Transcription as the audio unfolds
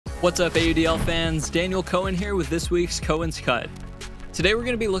What's up, AUDL fans? Daniel Cohen here with this week's Cohen's Cut. Today we're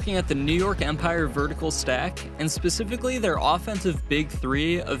going to be looking at the New York Empire vertical stack, and specifically their offensive big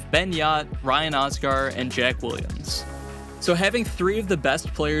three of Ben Yacht, Ryan Oscar, and Jack Williams. So having three of the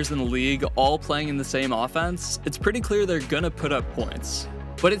best players in the league all playing in the same offense, it's pretty clear they're going to put up points.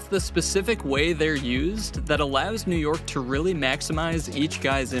 But it's the specific way they're used that allows New York to really maximize each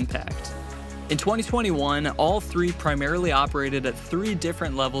guy's impact. In 2021, all three primarily operated at three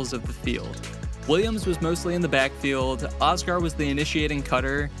different levels of the field. Williams was mostly in the backfield, Oscar was the initiating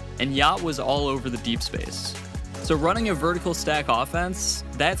cutter, and Yacht was all over the deep space. So running a vertical stack offense,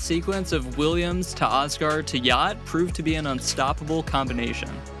 that sequence of Williams to Oscar to Yacht proved to be an unstoppable combination.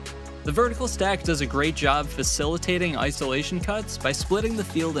 The vertical stack does a great job facilitating isolation cuts by splitting the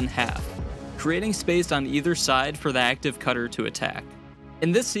field in half, creating space on either side for the active cutter to attack.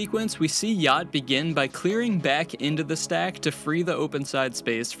 In this sequence, we see Yacht begin by clearing back into the stack to free the open side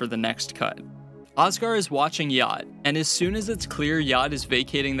space for the next cut. Oscar is watching Yacht, and as soon as it's clear Yacht is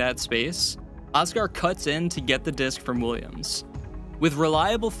vacating that space, Oscar cuts in to get the disc from Williams. With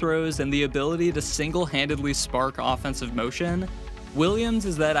reliable throws and the ability to single-handedly spark offensive motion, Williams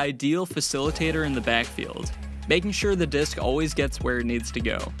is that ideal facilitator in the backfield, making sure the disc always gets where it needs to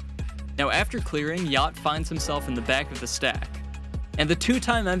go. Now after clearing, Yacht finds himself in the back of the stack. And the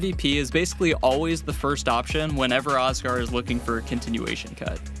two-time MVP is basically always the first option whenever Oscar is looking for a continuation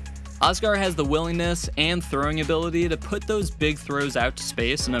cut. Oscar has the willingness and throwing ability to put those big throws out to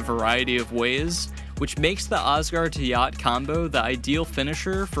space in a variety of ways, which makes the Oscar to Yacht combo the ideal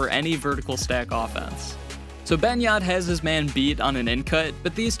finisher for any vertical stack offense. So Ben Yacht has his man beat on an in cut,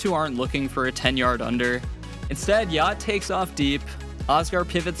 but these two aren't looking for a 10-yard under. Instead, Yacht takes off deep, Oscar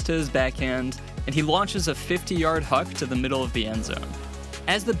pivots to his backhand, and he launches a 50-yard huck to the middle of the end zone.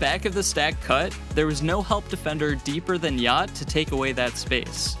 As the back of the stack cut, there was no help defender deeper than Yacht to take away that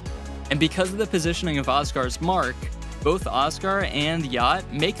space. And because of the positioning of Oscar's mark, both Oscar and Yacht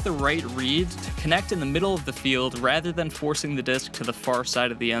make the right read to connect in the middle of the field rather than forcing the disc to the far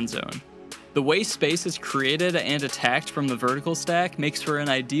side of the end zone. The way space is created and attacked from the vertical stack makes for an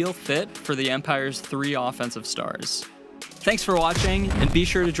ideal fit for the Empire's three offensive stars. Thanks for watching, and be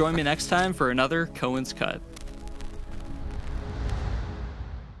sure to join me next time for another Cohen's Cut.